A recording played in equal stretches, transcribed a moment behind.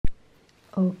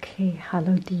Okay,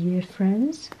 hello dear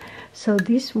friends. So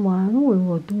this one we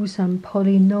will do some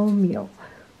polynomial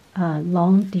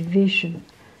long division.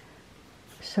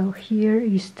 So here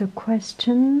is the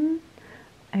question: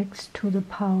 x to the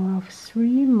power of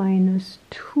 3 minus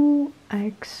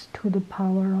 2x to the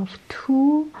power of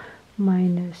 2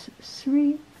 minus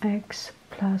 3x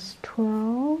plus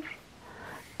 12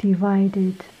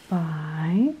 divided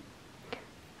by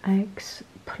x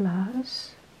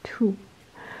plus 2.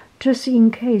 Just in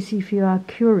case if you are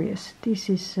curious, this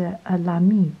is a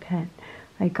Lamy pen.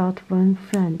 I got one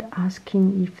friend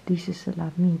asking if this is a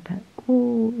Lamy pen.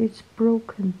 Oh, it's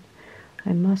broken.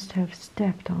 I must have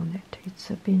stepped on it. It's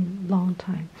been a long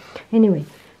time. Anyway,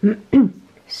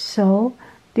 so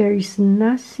there is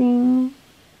nothing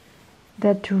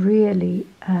that really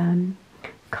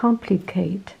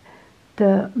complicate.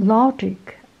 The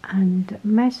logic and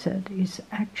method is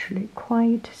actually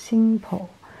quite simple.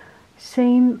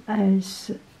 Same as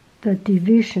the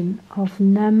division of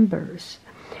numbers.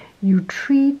 You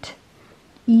treat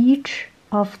each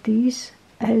of these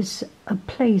as a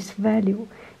place value,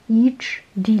 each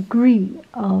degree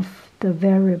of the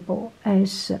variable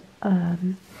as a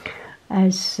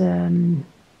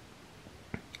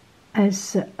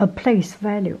place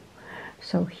value.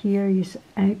 So here is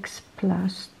x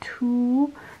plus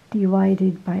 2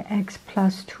 divided by x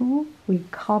plus 2. We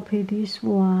copy this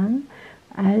one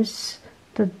as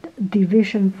the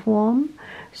division form.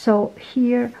 So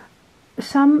here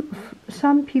some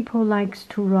people likes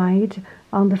to write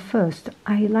on the first.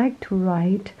 I like to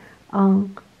write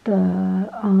on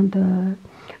the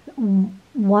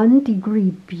 1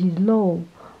 degree below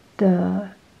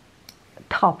the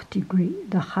top degree,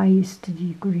 the highest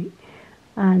degree,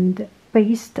 and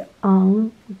based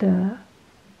on the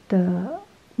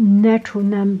natural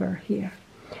number here,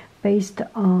 based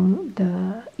on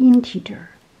the integer,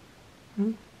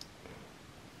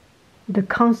 the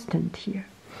constant here.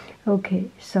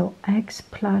 Okay, so x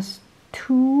plus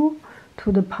 2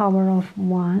 to the power of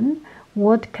 1.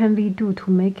 What can we do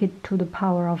to make it to the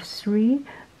power of 3?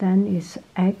 Then is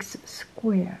x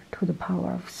squared to the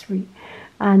power of 3.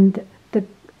 And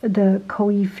the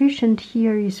coefficient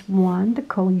here is 1. The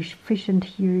coefficient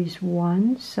here is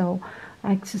 1. So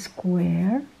x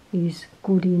squared is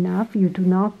good enough. You do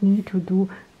not need to do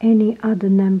any other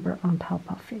number on top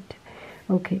of it.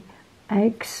 Okay,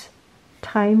 x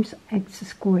times x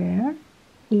squared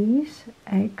is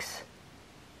x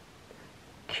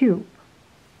cubed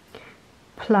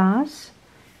plus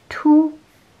 2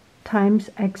 times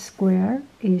x squared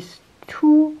is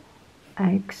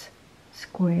 2x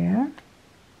squared,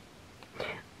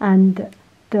 and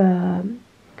the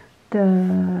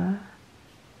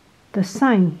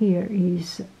sign here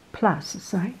is plus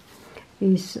sign,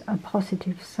 is a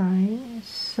positive sign.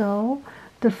 So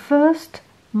the first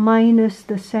minus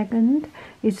the second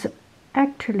is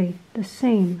actually the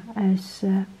same as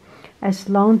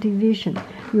long division.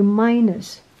 You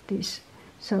minus this.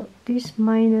 So this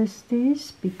minus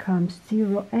this becomes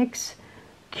 0. X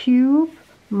cubed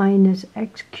minus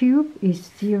x cubed is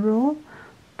 0.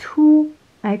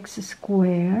 2x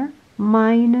squared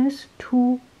minus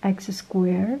 2x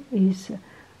squared is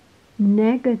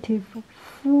negative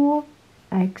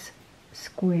 4x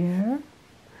squared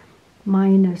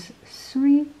minus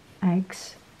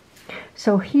 3x.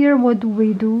 So here what do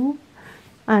we do?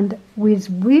 And with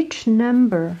which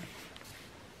number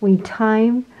we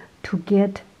time to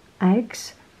get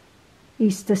x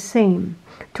is the same,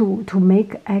 to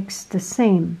make x the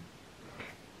same,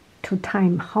 to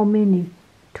time how many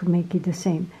to make it the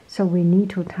same. So we need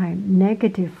to time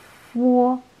negative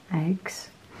 4x,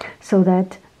 so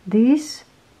that this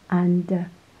and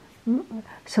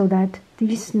so that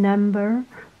this number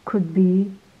could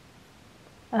be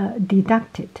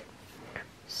deducted.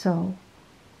 So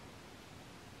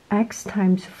x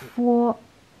times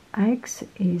 4x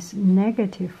is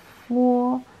negative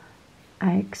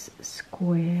 4x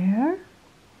squared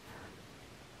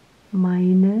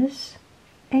minus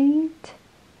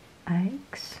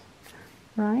 8x,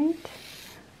 right?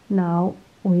 Now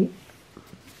we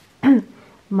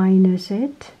minus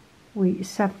it, we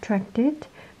subtract it,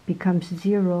 becomes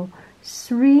 0.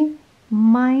 3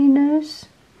 minus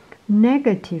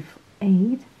negative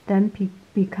 8 then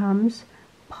becomes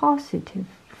positive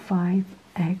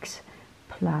 5x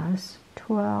plus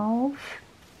 12.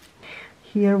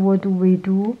 Here what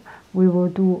do? We will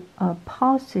do a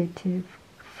positive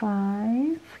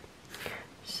 5.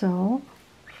 So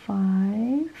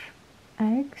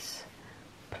 5x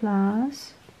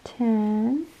plus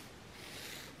 10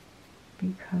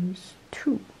 becomes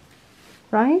 2,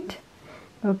 right?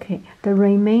 Okay, the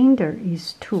remainder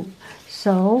is 2.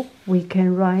 So we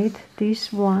can write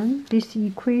this one, this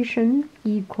equation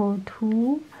equal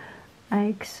to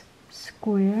x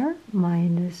squared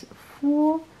minus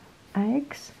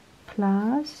 4x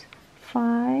plus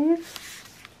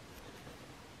 5,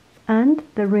 and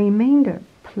the remainder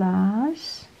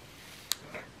plus,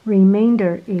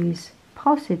 remainder is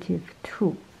positive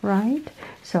 2, right?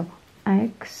 So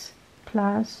x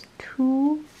plus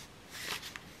 2,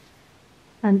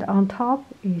 and on top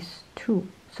is 2.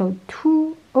 So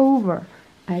 2 over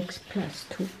x plus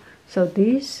 2. So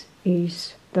this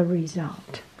is the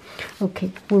result.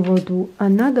 Okay, we will do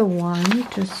another one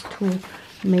just to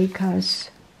make us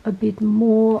a bit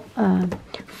more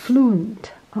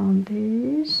fluent on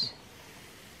this.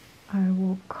 I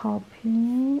will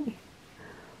copy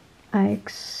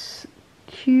x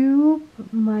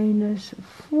cubed minus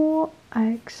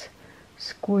 4x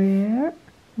squared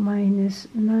minus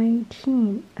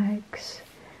 19x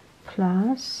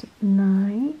plus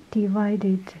 9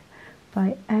 divided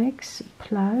by x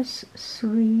plus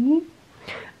 3.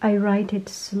 I write it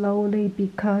slowly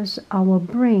because our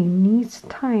brain needs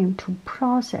time to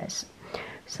process.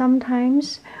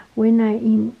 Sometimes when I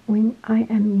am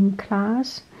in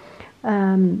class,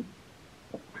 I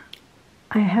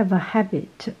have a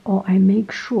habit, or I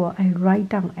make sure I write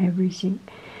down everything.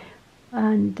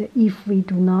 And if we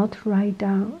do not write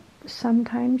down,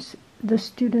 sometimes the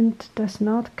student does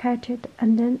not catch it,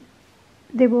 and then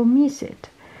they will miss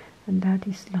it. And that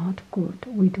is not good.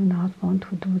 We do not want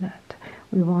to do that.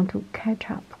 We want to catch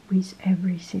up with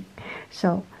everything.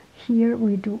 So here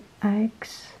we do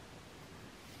x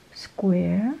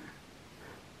squared.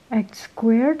 X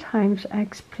squared times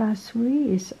x plus 3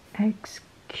 is x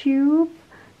cubed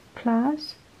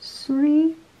plus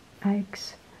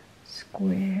 3x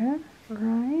squared,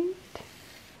 right?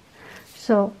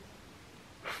 So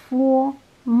 4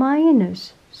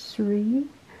 minus 3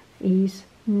 is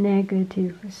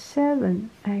negative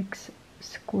 7x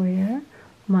squared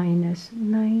minus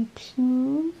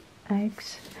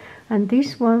 19x, and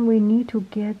this one we need to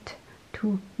get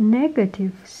to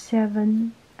negative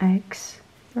 7x,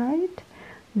 right?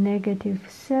 Negative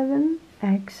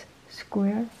 7x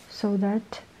squared, so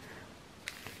that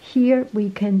here we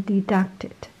can deduct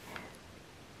it.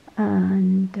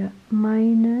 And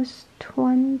minus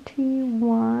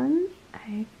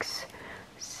 21x,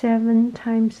 7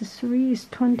 times 3 is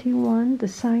 21, the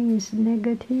sign is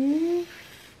negative,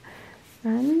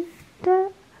 and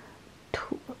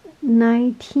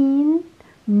 19,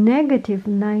 negative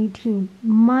 19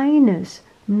 minus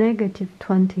negative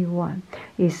 21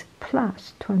 is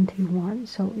plus 21,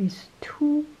 so it's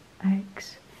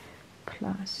 2x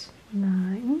plus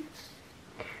 9,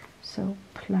 so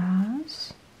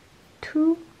plus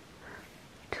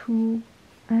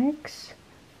 2x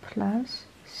plus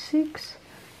 6,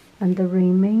 and the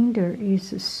remainder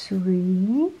is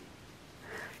 3.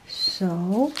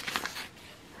 So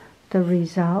the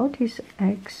result is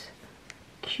x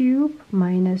cubed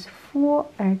minus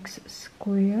 4x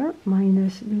squared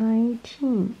minus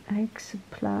 19x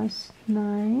plus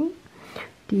 9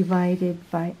 divided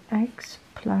by x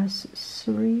plus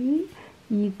 3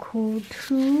 equal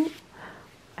to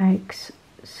x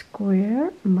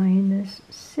squared minus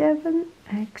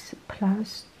 7x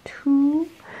plus 2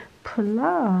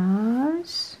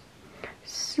 plus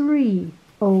 3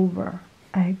 over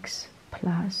x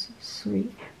plus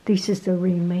 3. This is the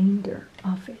remainder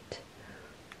of it.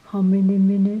 How many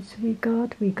minutes we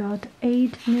got? We got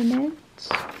 8 minutes.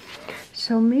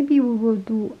 So maybe we will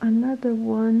do another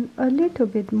one a little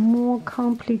bit more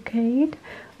complicated.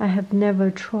 I have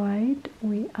never tried.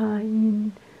 We are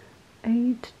in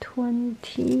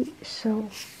 8:20, so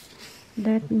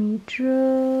let me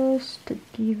just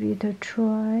give it a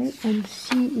try and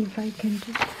see if I can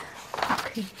do it.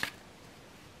 Okay.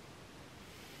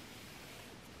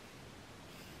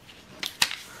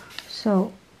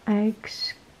 So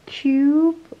x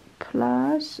cubed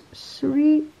plus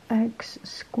 3x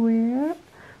squared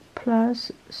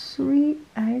plus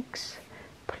 3x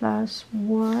plus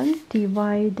 1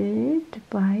 divided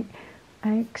by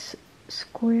x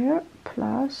squared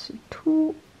plus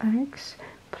 2x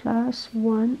plus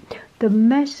 1. The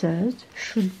method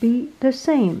should be the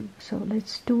same. So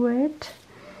let's do it.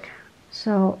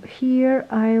 So here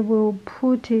I will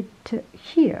put it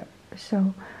here.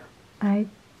 So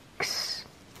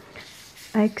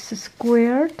x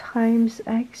squared times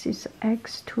x is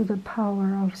x to the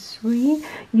power of 3.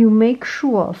 You make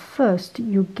sure first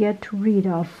you get rid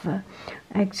of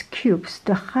x cubes,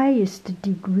 the highest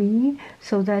degree,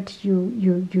 so that you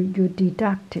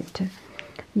deduct it.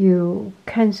 You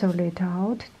cancel it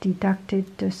out, deduct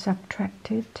it,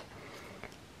 subtract it.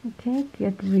 Okay,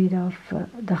 get rid of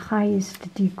the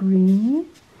highest degree,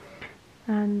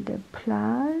 and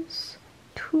plus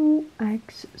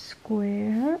 2x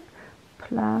squared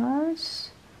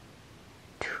plus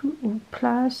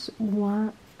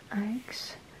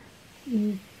 1x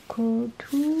equal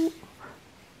to,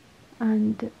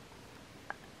 and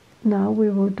now we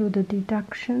will do the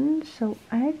deduction. So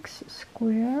x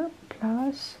squared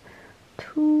plus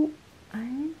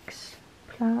 2x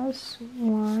plus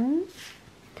 1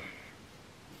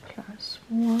 plus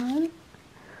 1.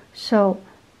 So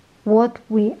what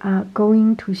we are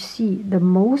going to see, the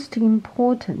most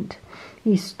important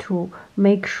is to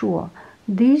make sure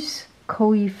this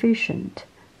coefficient,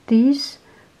 this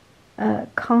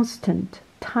constant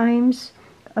times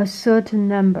a certain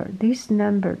number, this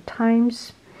number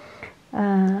times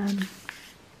the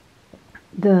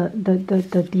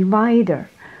divider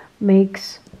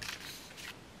makes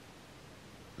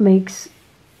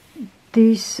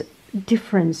this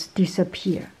difference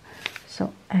disappear.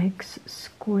 So x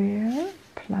squared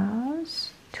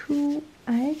plus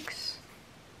 2x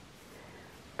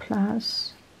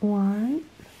plus 1.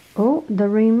 Oh, the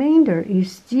remainder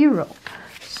is 0.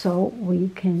 So we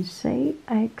can say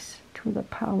x to the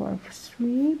power of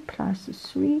 3 plus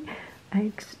 3,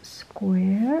 x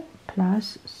squared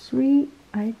plus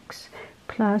 3x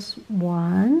plus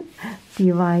 1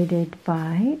 divided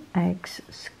by x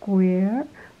squared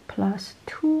plus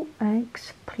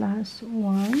 2x plus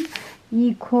 1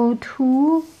 equal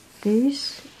to,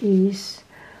 this is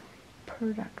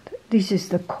product, this is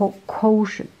the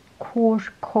quotient,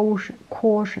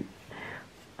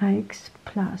 x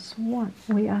plus 1.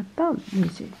 We are done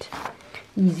with it.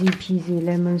 Easy peasy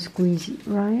lemon squeezy,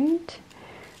 right?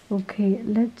 Okay,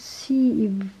 let's see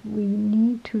if we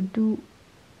need to do,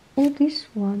 oh, this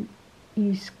one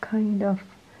is kind of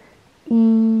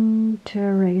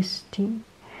interesting.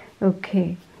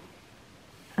 Okay,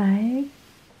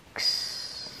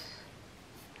 x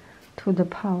to the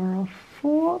power of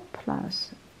 4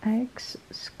 plus x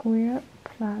squared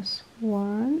plus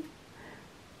 1.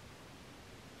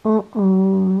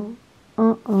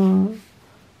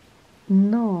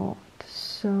 Not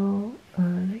so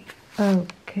early.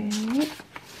 Okay,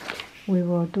 we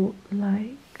will do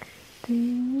like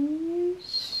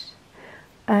this.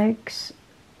 X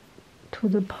to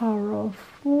the power of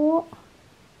 4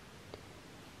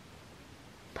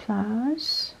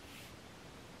 plus,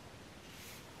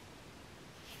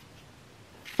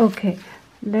 okay,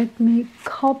 let me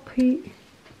copy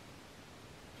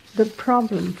the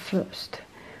problem first.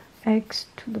 X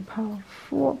to the power of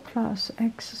 4 plus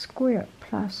x squared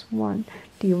plus 1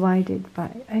 divided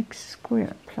by x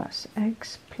squared plus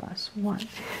x plus 1.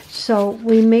 So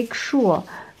we make sure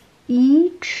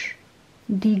each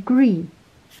degree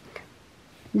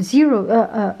 0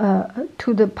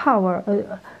 to the power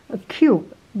a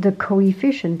cube, the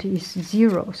coefficient is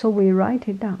 0. So we write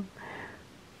it down.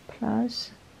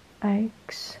 Plus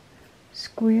x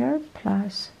squared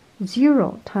plus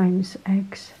 0 times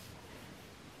x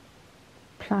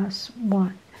plus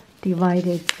 1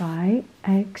 divided by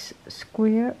x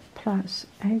squared plus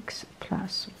x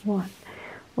plus 1.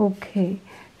 Okay,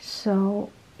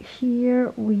 so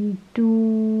here we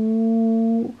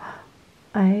do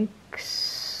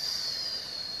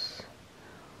x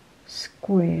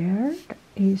squared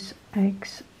is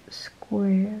x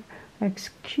squared, x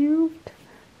cubed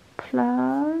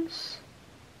plus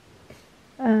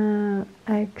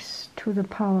x to the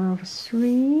power of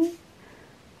 3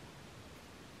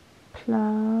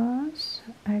 plus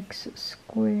x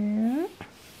squared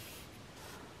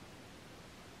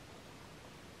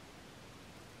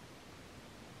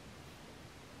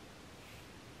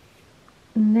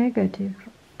negative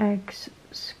x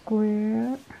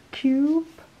squared cube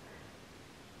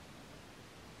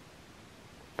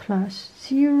plus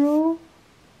 0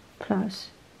 plus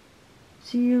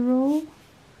 0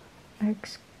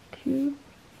 x cubed.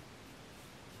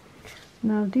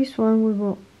 Now this one we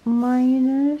will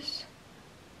minus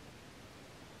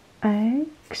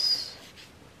x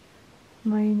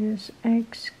minus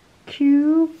x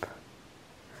cubed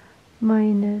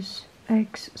minus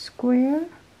x squared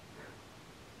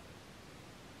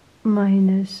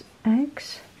minus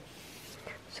x.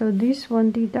 So this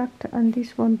one deduct and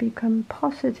this one become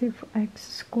positive x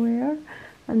squared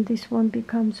and this one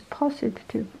becomes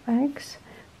positive x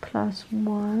plus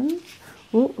 1.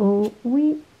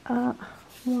 We are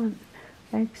 1.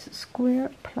 X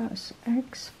squared plus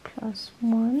x plus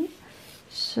 1.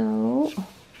 So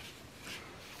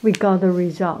we got the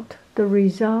result. The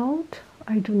result,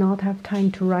 I do not have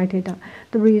time to write it down.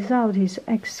 The result is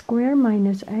x squared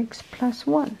minus x plus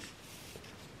 1.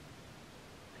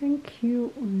 Thank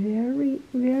you very,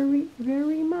 very,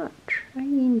 very much. I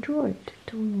enjoyed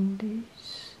doing this.